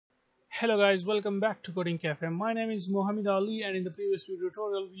Hello guys, welcome back to Coding Cafe. My name is Mohammed Ali, and in the previous video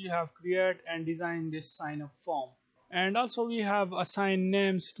tutorial we have created and designed this sign up form, and also we have assigned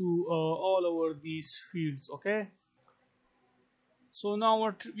names to all over these fields. Okay, so now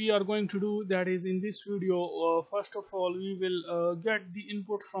what we are going to do, that is, in this video, first of all we will get the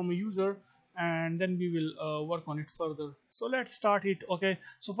input from a user, and then we will work on it further. So let's start it. Okay,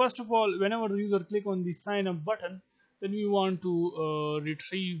 so first of all, whenever the user click on the sign up button, then we want to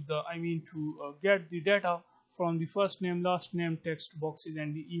retrieve the get the data from the first name, last name text boxes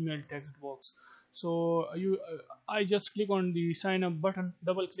and the email text box. So I just click on the sign up button,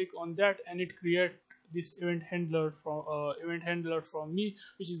 double click on that, and it create this event handler from me,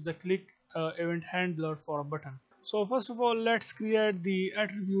 which is the click event handler for a button. So first of all, let's create the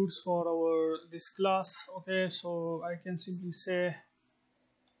attributes for our this class. Okay, so I can simply say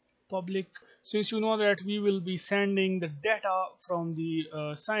public, since you know that we will be sending the data from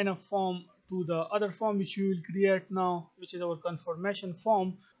the sign up form to the other form which we will create now, which is our confirmation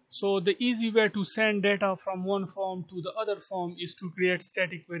form. So the easy way to send data from one form to the other form is to create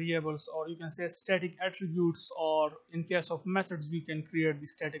static variables, or you can say static attributes, or in case of methods we can create the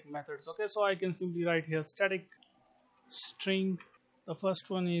static methods. Okay, so I can simply write here static string. The first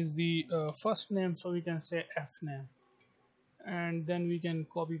one is the first name, so we can say f name, and then we can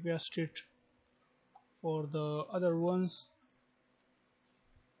copy paste it for the other ones,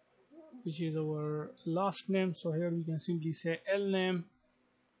 which is our last name. So here we can simply say L name,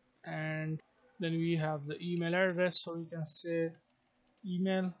 and then we have the email address, so we can say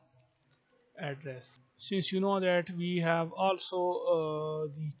email address. Since you know that we have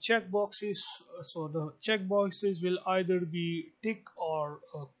also the checkboxes, so the checkboxes will either be tick or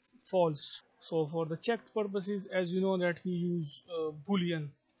false. So for the checked purposes, as you know that we use boolean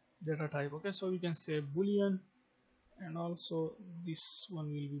data type. Okay, so we can say boolean, and also this one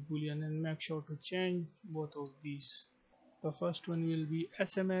will be boolean, and make sure to change both of these. The first one will be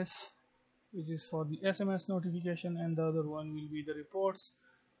SMS, which is for the SMS notification, and the other one will be the reports.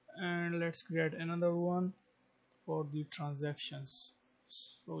 And let's create another one for the transactions.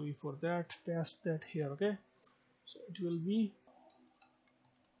 Sorry for that, paste that here. Okay, so it will be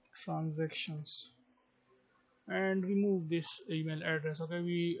transactions, and remove this email address. Okay,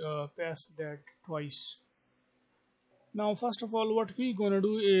 we paste that twice. Now first of all, what we gonna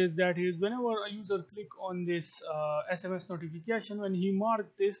do is whenever a user click on this SMS notification, when he mark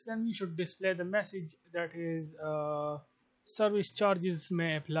this, then we should display the message that is service charges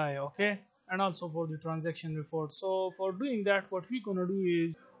may apply. Okay, and also for the transaction report. So for doing that, what we gonna do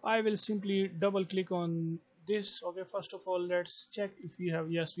is I will simply double click on this. Okay, first of all, let's check if we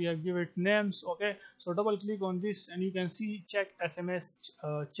have, yes, we have give it names. Okay, so double click on this, and you can see check SMS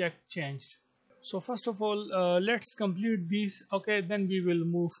check changed. So first of all, let's complete this. Okay, then we will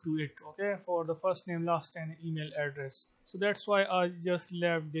move to it. Okay, for the first name, last name, email address. So that's why I just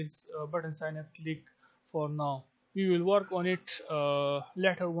left this button sign up click for now. We will work on it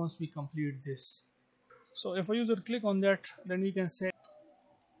later once we complete this. So if a user click on that, then we can say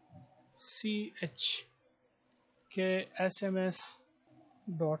chk sms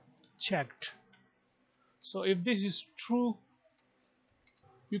dot checked. So if this is true,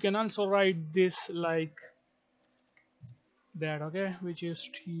 you can also write this like that. Okay, which is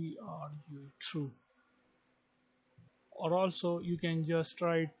true, or also you can just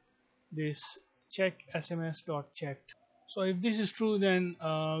write this check sms dot checked. So if this is true, then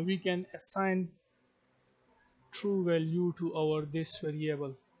we can assign true value to our this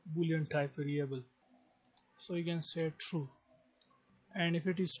variable, boolean type variable. So you can say true, and if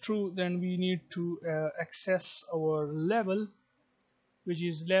it is true, then we need to access our label, which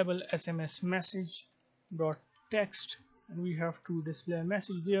is label sms message dot text, and we have to display a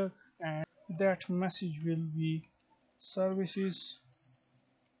message there, and that message will be services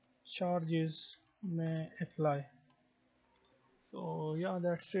charges may apply. So yeah,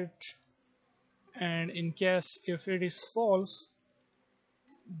 that's it. And in case if it is false,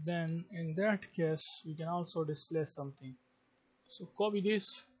 then in that case we can also display something. So copy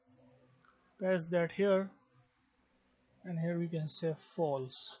this, paste that here, and here we can say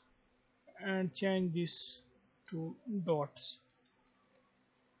false, and change this to dots.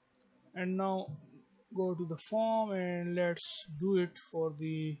 And now go to the form, and let's do it for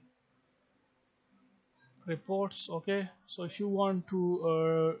the reports. Okay, so if you want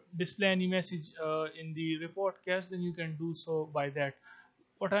to display any message in the report cache, then you can do so by that.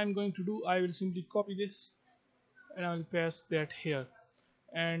 What I'm going to do, I will simply copy this, and I will paste that here,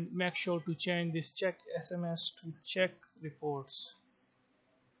 and make sure to change this check SMS to check reports,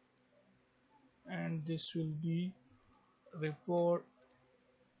 and this will be report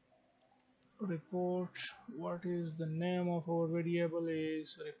report. What is the name of our variable?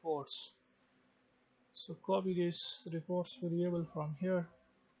 Is reports. So copy this reports variable from here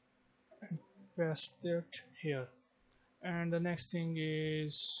and paste that here. And the next thing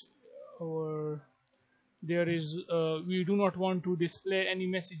is our there is we do not want to display any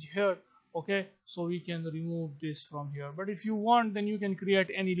message here. Okay, so we can remove this from here, but if you want, then you can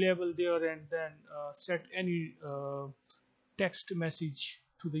create any label there and then set any text message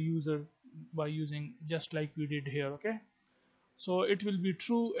to the user by using just like we did here. Okay, so it will be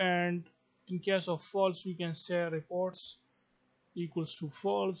true, and in case of false we can say reports equals to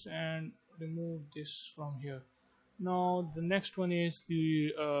false and remove this from here. Now the next one is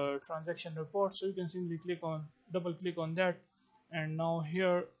the transaction report, so you can simply double click on that, and now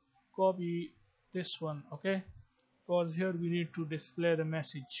here copy this one. Okay, because here we need to display the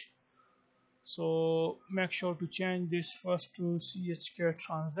message, so make sure to change this first to chk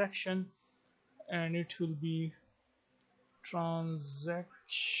transaction, and it will be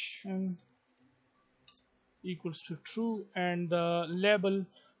transaction equals to true, and the label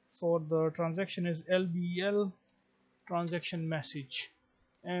for the transaction is lbl transaction message.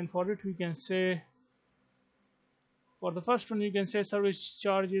 And for it we can say, for the first one you can say service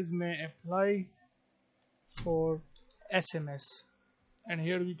charges may apply for SMS, and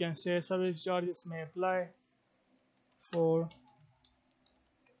here we can say service charges may apply for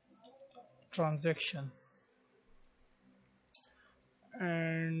transaction.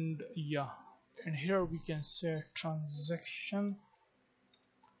 And yeah, and here we can say transaction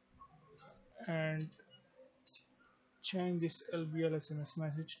and change this lbl SMS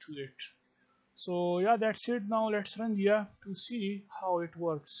message to it. So yeah, that's it. Now let's run the app to see how it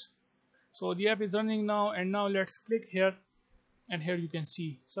works. So the app is running now, and now let's click here, and here you can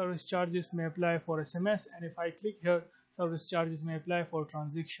see service charges may apply for SMS, and if I click here, service charges may apply for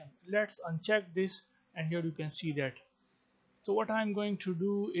transaction. Let's uncheck this, and here you can see that. So what I'm going to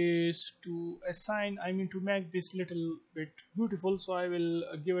do is to assign, to make this little bit beautiful, so I will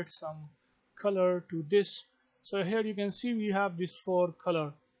give it some color to this. So here you can see we have this 4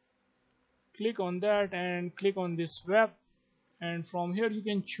 color. Click on that and click on this web, and from here you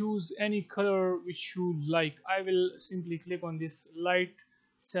can choose any color which you like. I will simply click on this light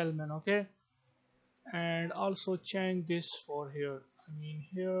salmon. Okay, and also change this for here,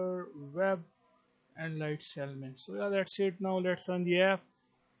 here web and light salmon. So yeah, that's it. Now let's run the app.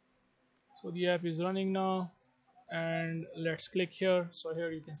 So the app is running now, and let's click here. So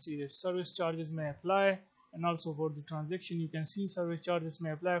here you can see this service charges may apply, and also for the transaction you can see service charges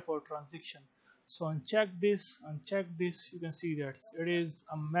may apply for transaction. So uncheck this, you can see that it is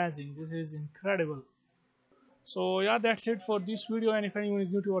amazing. This is incredible. So yeah, that's it for this video, and if anyone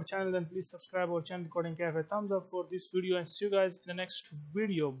is new to our channel, then please subscribe our channel Coding Cafe. Thumbs up for this video, and see you guys in the next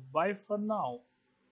video. Bye for now.